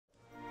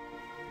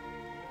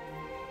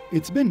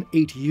It's been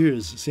 8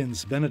 years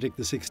since Benedict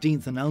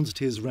XVI announced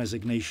his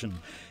resignation.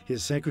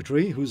 His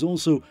secretary, who's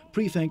also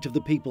prefect of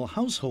the papal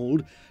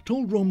household,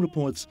 told Rome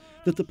Reports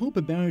that the Pope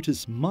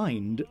Emeritus'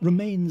 mind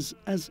remains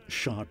as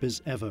sharp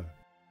as ever.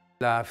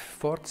 La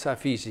forza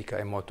fisica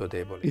è molto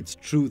debole. It's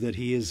true that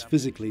he is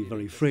physically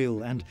very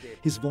frail and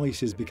his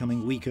voice is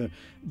becoming weaker,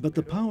 but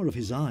the power of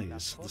his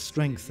eyes, the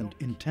strength and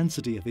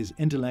intensity of his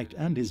intellect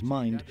and his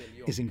mind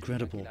is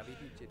incredible.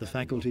 The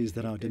faculties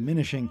that are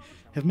diminishing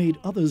have made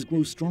others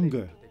grow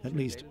stronger. At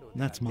least,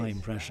 that's my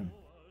impression.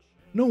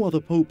 No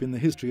other pope in the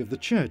history of the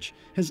Church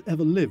has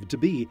ever lived to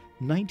be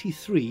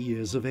 93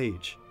 years of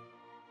age.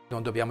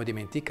 Non dobbiamo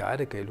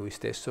dimenticare che lui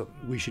stesso.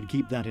 We should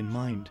keep that in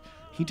mind.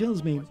 He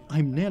tells me,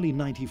 "I'm nearly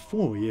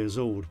 94 years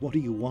old. What do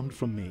you want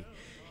from me?"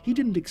 He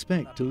didn't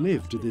expect to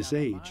live to this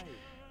age.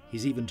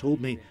 He's even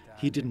told me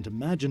he didn't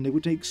imagine it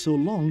would take so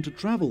long to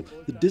travel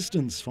the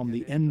distance from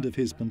the end of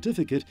his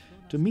pontificate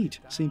to meet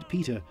St.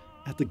 Peter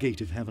at the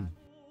gate of heaven.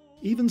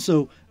 Even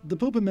so, the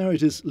Pope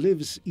Emeritus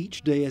lives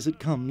each day as it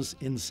comes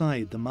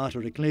inside the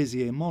Mater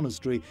Ecclesiae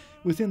monastery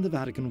within the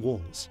Vatican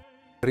walls.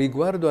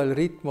 Riguardo al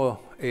ritmo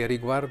e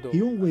riguardo.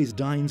 He always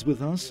dines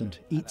with us and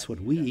eats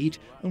what we eat,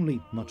 only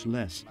much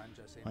less.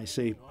 I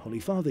say, "Holy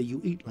Father,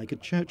 you eat like a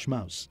church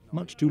mouse,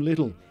 much too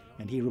little."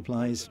 And he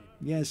replies,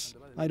 "Yes,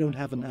 I don't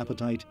have an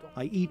appetite.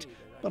 I eat,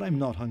 but I'm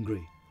not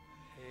hungry."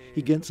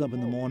 He gets up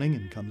in the morning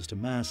and comes to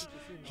Mass.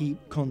 He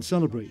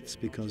concelebrates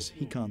because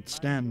he can't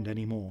stand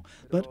anymore,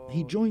 but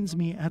he joins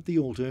me at the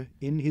altar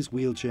in his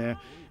wheelchair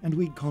and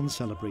we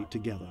concelebrate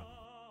together.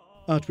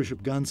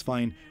 Archbishop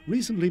Gänswein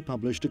recently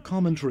published a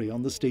commentary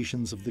on the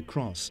Stations of the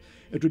Cross,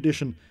 a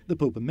tradition the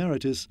Pope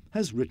Emeritus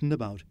has written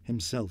about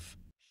himself.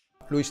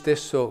 Lui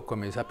stesso,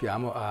 come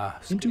sappiamo, ha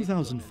In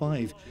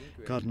 2005,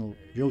 Cardinal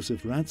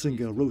Joseph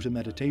Ratzinger wrote a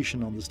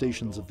meditation on the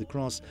Stations of the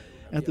Cross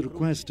at the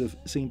request of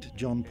St.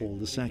 John Paul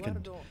II.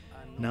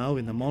 Now,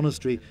 in the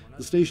monastery,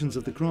 the Stations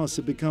of the Cross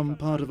have become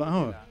part of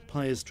our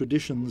pious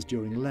traditions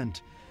during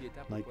Lent.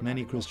 Like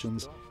many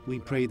Christians, we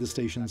pray the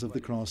Stations of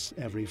the Cross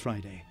every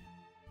Friday.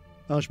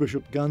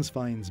 Archbishop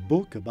Gänswein's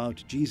book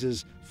about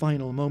Jesus'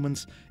 final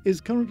moments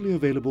is currently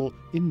available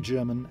in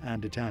German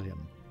and Italian,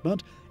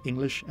 but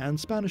English and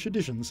Spanish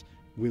editions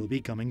will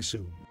be coming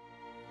soon.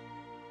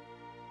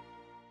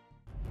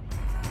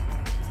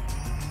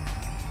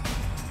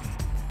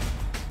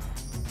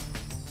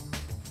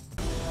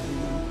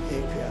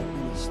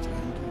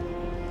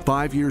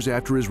 Five years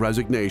after his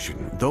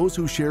resignation, those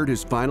who shared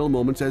his final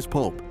moments as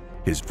Pope,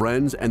 his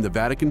friends and the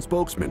Vatican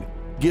spokesman,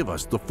 give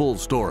us the full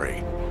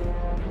story.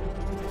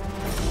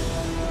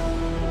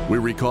 We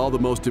recall the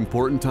most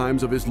important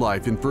times of his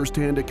life in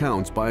first-hand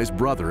accounts by his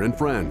brother and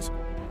friends.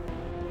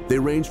 They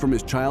range from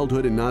his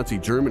childhood in Nazi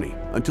Germany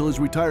until his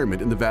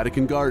retirement in the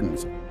Vatican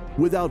Gardens,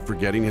 without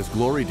forgetting his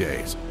glory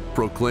days,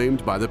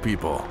 proclaimed by the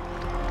people.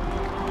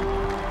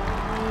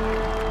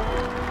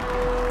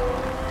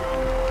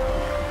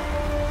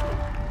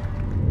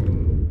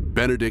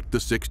 Benedict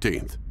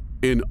XVI,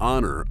 in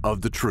honor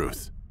of the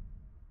truth.